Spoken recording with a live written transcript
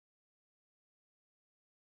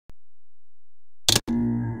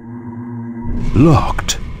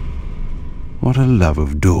Locked. What a love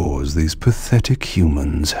of doors these pathetic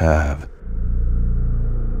humans have.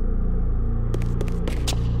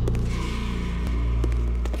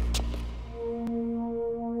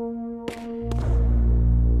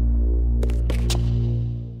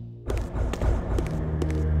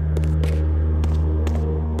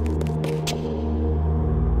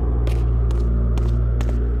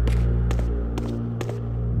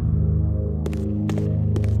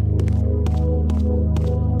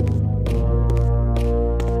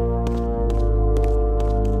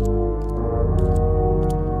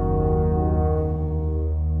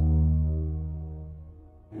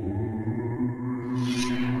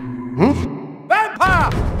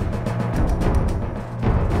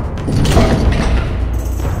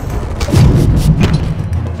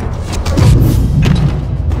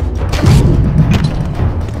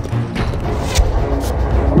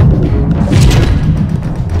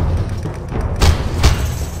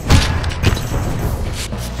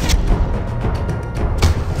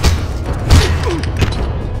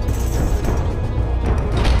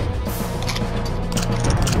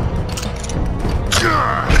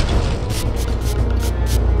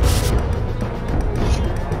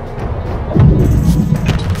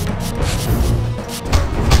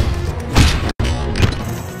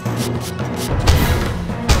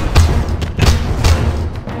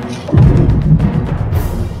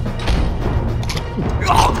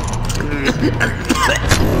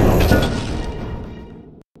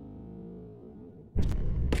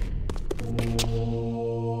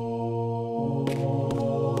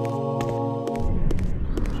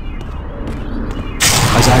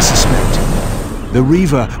 As I suspect, the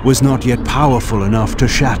Reaver was not yet powerful enough to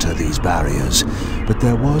shatter these barriers, but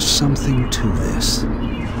there was something to this.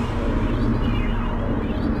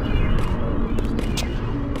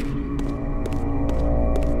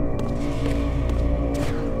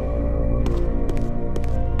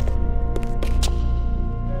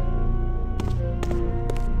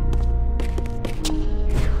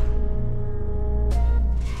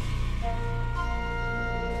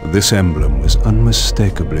 This emblem was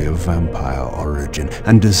unmistakably of vampire origin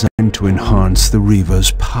and designed to enhance the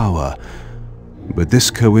Reaver's power. But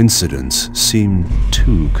this coincidence seemed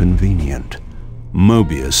too convenient.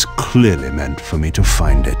 Mobius clearly meant for me to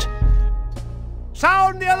find it.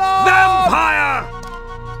 Sound the alarm! Vampire!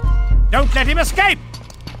 Don't let him escape!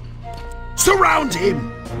 Surround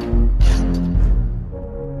him!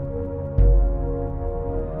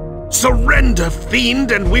 Surrender,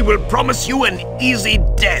 fiend, and we will promise you an easy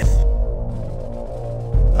death.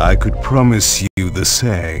 I could promise you the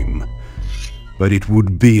same, but it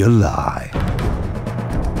would be a lie.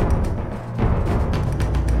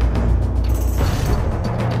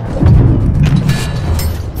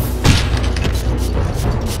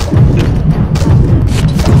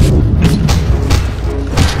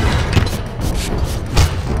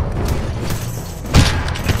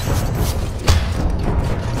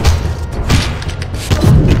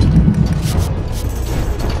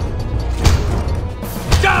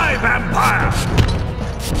 Vampire!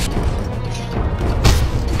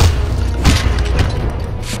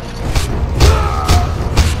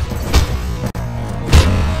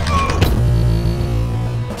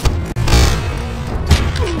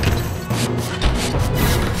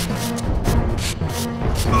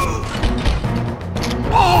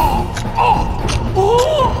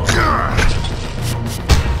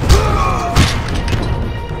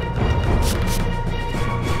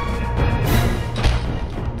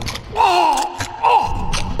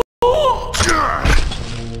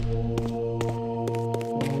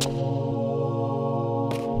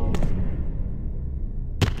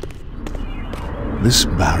 This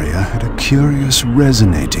barrier had a curious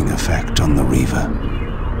resonating effect on the Reaver.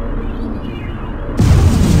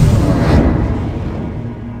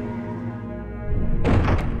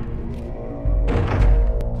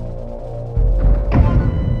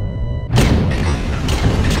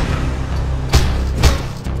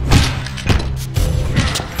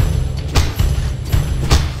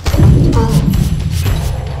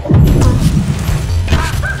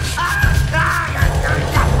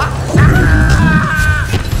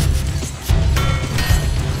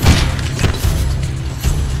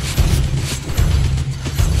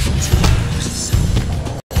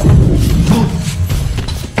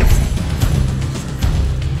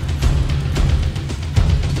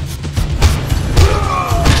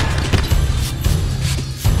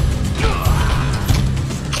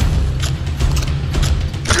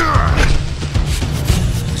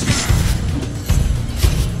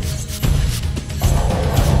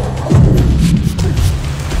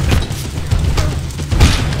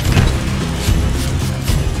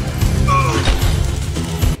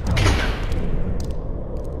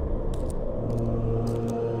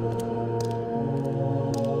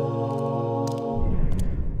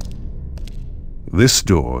 This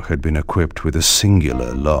door had been equipped with a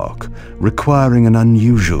singular lock, requiring an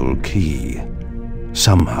unusual key.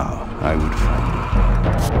 Somehow, I would find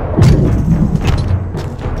it.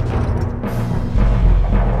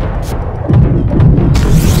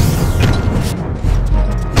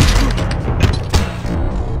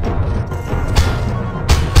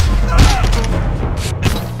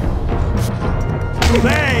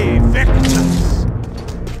 Play, victors!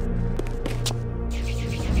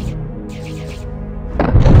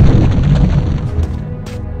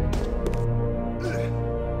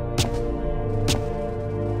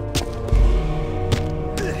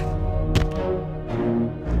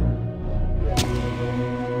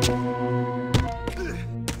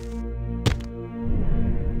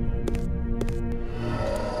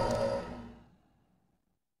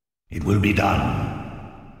 It will be done.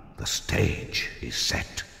 The stage is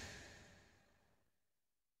set.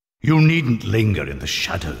 You needn't linger in the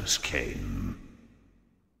shadows, Kain.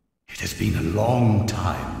 It has been a long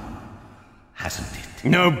time, hasn't it?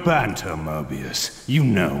 No banter, Mobius. You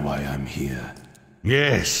know why I'm here.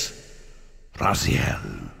 Yes,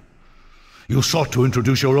 Raziel. You sought to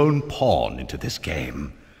introduce your own pawn into this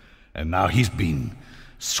game, and now he's been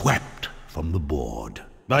swept from the board.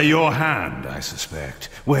 By your hand, I suspect.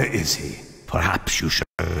 Where is he? Perhaps you should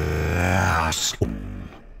ask him.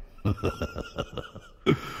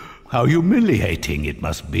 How humiliating it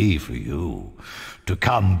must be for you to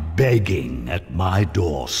come begging at my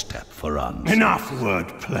doorstep for answers. Enough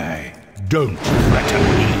wordplay. Don't threaten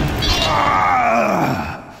me.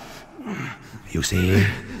 You see,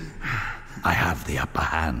 I have the upper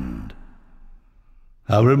hand.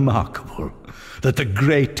 How remarkable that the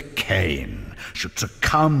great Kain should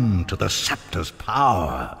succumb to the scepter's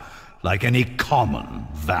power like any common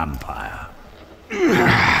vampire.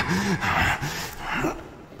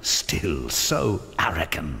 Still so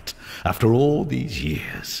arrogant after all these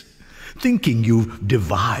years, thinking you've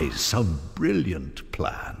devised some brilliant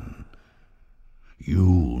plan.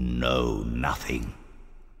 You know nothing.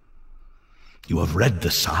 You have read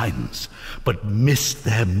the signs, but missed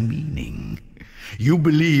their meaning. You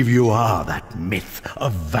believe you are that myth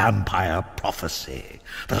of vampire prophecy,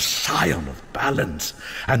 the scion of balance,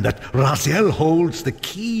 and that Raziel holds the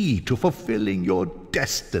key to fulfilling your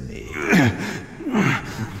destiny.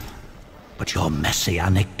 But your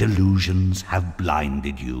messianic delusions have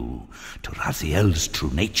blinded you to Raziel's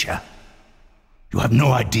true nature. You have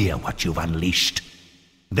no idea what you've unleashed.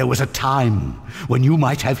 There was a time when you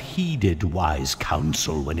might have heeded wise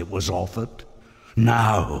counsel when it was offered.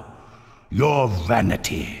 Now, your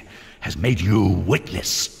vanity has made you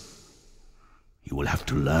witless. You will have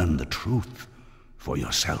to learn the truth for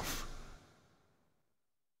yourself.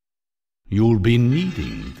 You'll be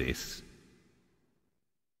needing this.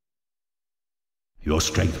 Your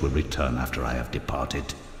strength will return after I have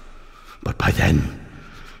departed, but by then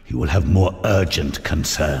you will have more urgent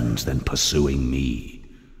concerns than pursuing me.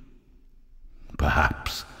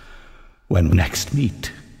 Perhaps when we next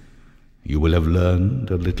meet, you will have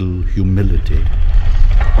learned a little humility.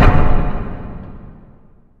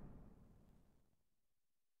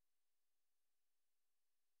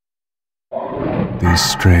 These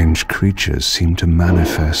strange creatures seem to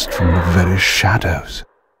manifest from the very shadows.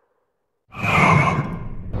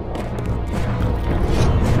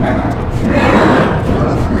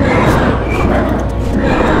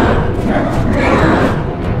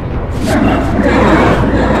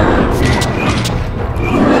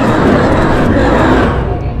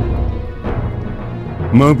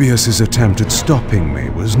 Mobius's attempt at stopping me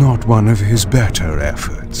was not one of his better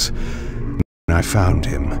efforts. When I found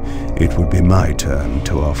him, it would be my turn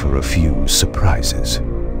to offer a few surprises.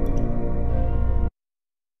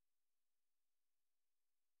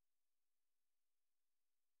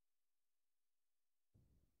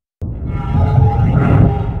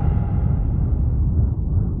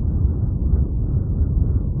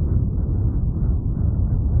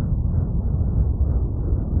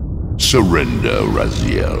 Surrender,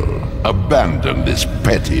 Raziel. Abandon this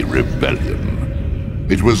petty rebellion.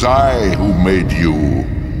 It was I who made you.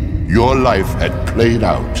 Your life had played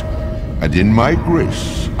out, and in my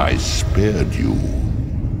grace I spared you.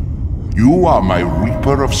 You are my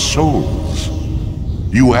reaper of souls.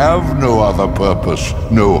 You have no other purpose,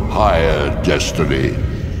 no higher destiny.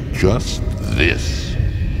 Just this.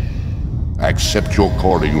 Accept your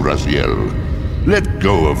calling, Raziel. Let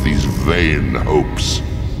go of these vain hopes.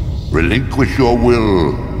 Relinquish your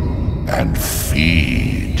will and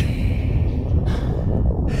feed.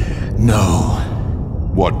 No.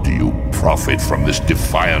 What do you profit from this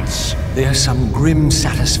defiance? There's some grim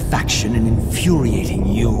satisfaction in infuriating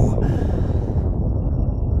you.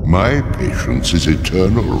 My patience is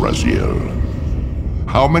eternal, Raziel.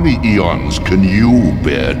 How many eons can you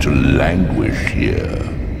bear to languish here?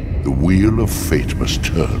 The wheel of fate must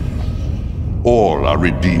turn. All are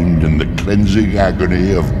redeemed in the cleansing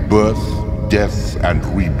agony of birth, death, and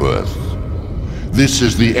rebirth. This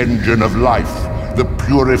is the engine of life, the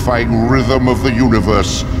purifying rhythm of the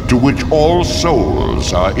universe, to which all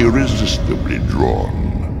souls are irresistibly drawn.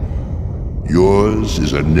 Yours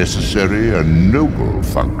is a necessary and noble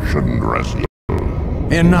function, Raziel.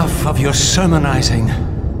 Enough of your sermonizing.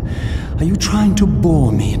 Are you trying to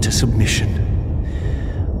bore me into submission?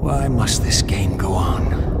 Why must this game go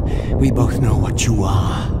on? We both know what you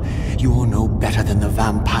are. You're no better than the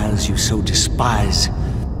vampires you so despise.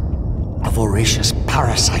 A voracious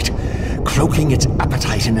parasite, cloaking its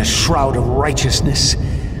appetite in a shroud of righteousness.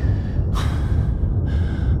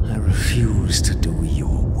 I refuse to do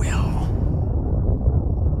your will.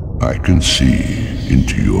 I can see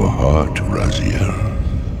into your heart, Raziel.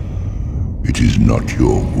 It is not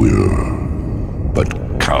your will, but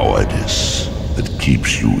cowardice that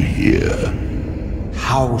keeps you here.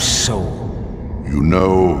 How so? You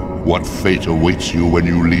know what fate awaits you when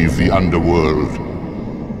you leave the underworld.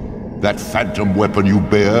 That phantom weapon you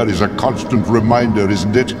bear is a constant reminder,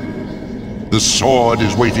 isn't it? The sword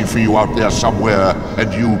is waiting for you out there somewhere,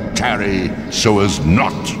 and you tarry so as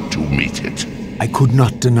not to meet it. I could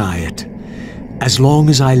not deny it. As long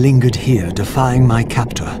as I lingered here, defying my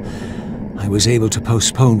captor, I was able to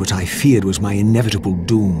postpone what I feared was my inevitable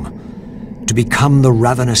doom. To become the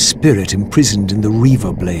ravenous spirit imprisoned in the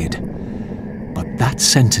Reaver Blade. But that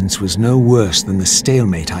sentence was no worse than the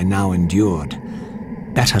stalemate I now endured.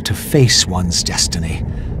 Better to face one's destiny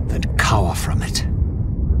than cower from it.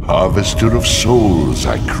 Harvester of souls,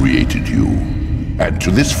 I created you. And to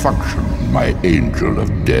this function, my angel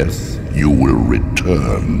of death, you will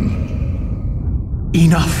return.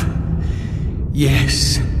 Enough.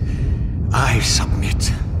 Yes, I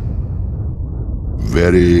submit.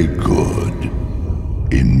 Very good.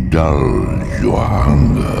 Indulge your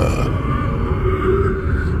hunger.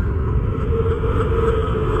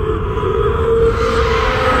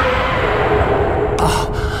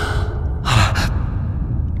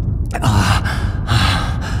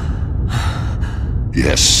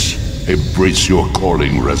 Yes, embrace your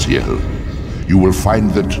calling, Raziel. You will find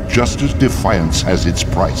that just as defiance has its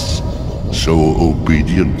price, so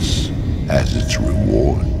obedience has its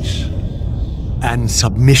rewards. And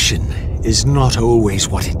submission is not always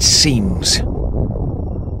what it seems.